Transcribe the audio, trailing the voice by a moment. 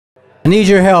I need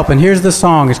your help, and here's the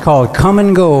song. It's called Come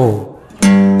and Go.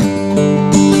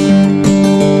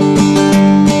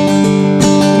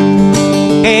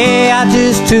 Hey, I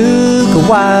just took a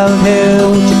wild hair.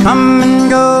 Won't you come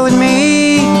and go with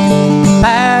me?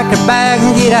 Pack a bag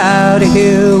and get out of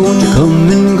here. Won't you come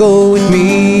and go with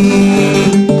me?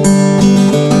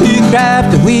 You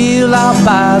grab the wheel, I'll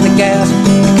buy the gas.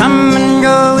 Come and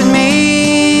go with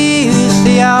me.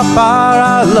 See how far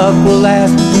our luck will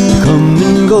last. Come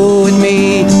and go with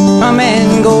me. Come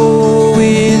and go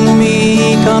with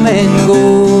me. Come and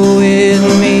go with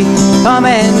me. Come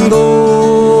and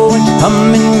go. Won't you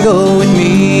come and go with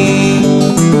me?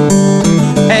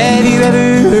 Have you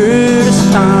ever heard a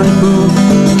sonic boom?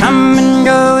 Come and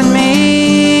go with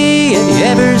me. Have you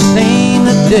ever seen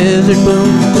the desert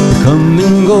boom? Come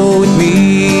and go with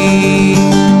me.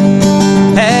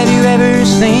 Have you ever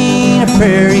seen a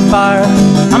prairie fire?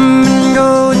 Come and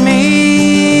go with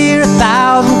me.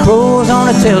 1,000 crows on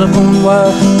a telephone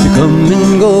wire. Come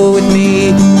and go with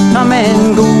me. Come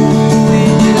and go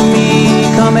with me.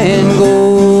 Come and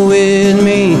go with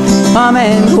me. Come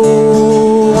and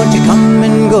go. Won't you come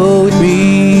and go with me?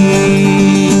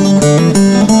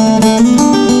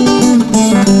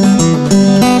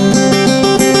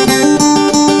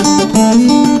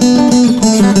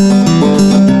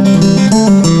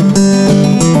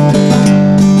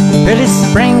 It's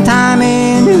springtime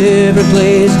in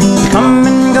Everglades. Come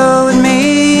and go with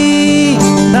me.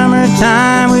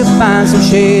 Summertime we'll find some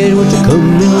shade. Won't you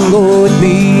come and go with me?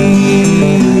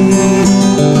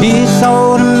 It's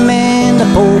autumn in the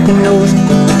Poconos.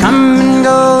 Come and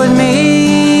go with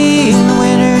me. In the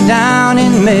winter down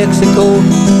in Mexico.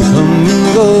 Come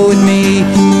and go with me.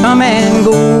 Come and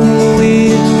go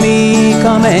with me.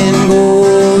 Come and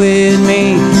go with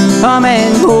me. Come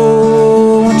and go.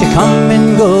 Won't you come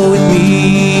and go with me?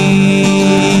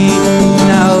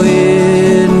 Now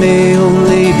it may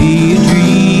only be a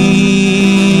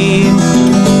dream,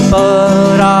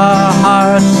 but our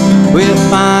hearts will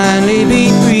finally be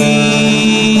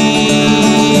free.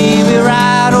 We'll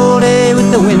ride all day with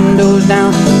the windows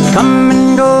down. Come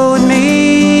and go with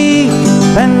me.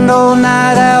 Spend all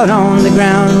night out on the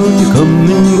ground. Won't you come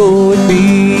and go with me?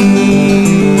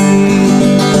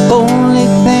 Only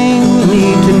thing we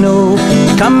need to know.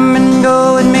 Come and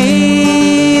go with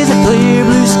me. Is a clear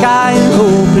blue sky and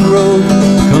open road.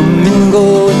 Come and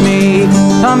go with me.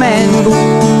 Come and go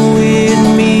with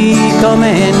me. Come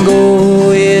and go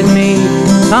with me.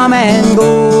 Come and go.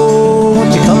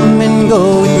 Won't you come and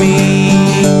go with me?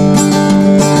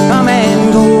 Come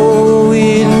and go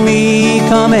with me.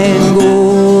 Come and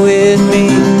go with me.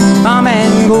 Come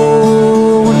and go.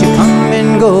 Won't you come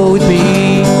and go with me?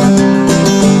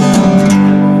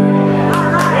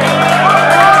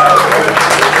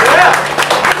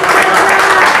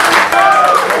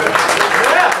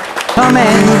 Come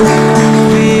and go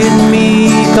with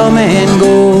me. Come and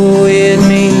go with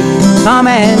me. Come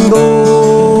and go.